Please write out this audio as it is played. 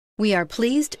We are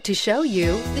pleased to show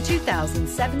you the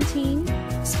 2017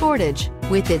 Sportage.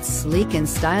 With its sleek and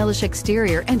stylish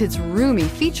exterior and its roomy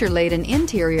feature-laden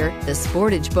interior, the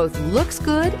Sportage both looks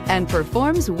good and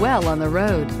performs well on the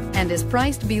road and is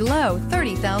priced below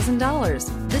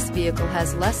 $30,000. This vehicle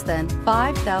has less than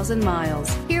 5,000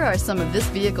 miles. Here are some of this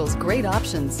vehicle's great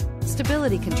options: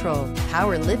 stability control,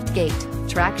 power lift gate,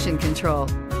 traction control,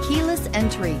 keyless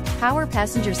entry, power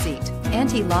passenger seat,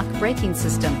 anti-lock braking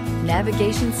system,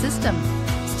 navigation system,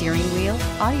 steering wheel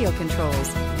audio controls,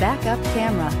 backup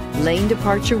camera, lane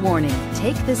departure warning.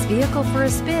 Take this vehicle for a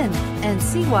spin and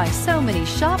see why so many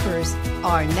shoppers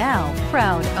are now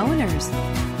proud owners.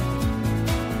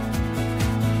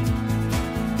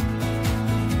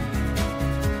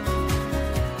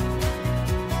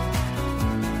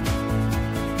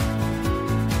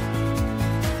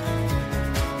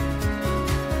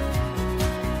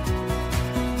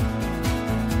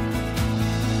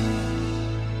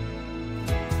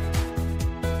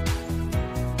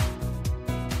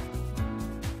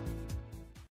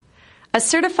 A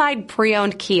certified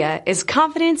pre-owned Kia is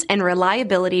confidence and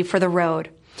reliability for the road.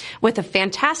 With a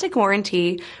fantastic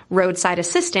warranty, roadside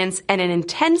assistance, and an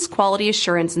intense quality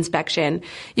assurance inspection,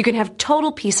 you can have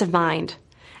total peace of mind.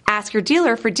 Ask your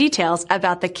dealer for details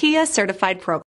about the Kia Certified program.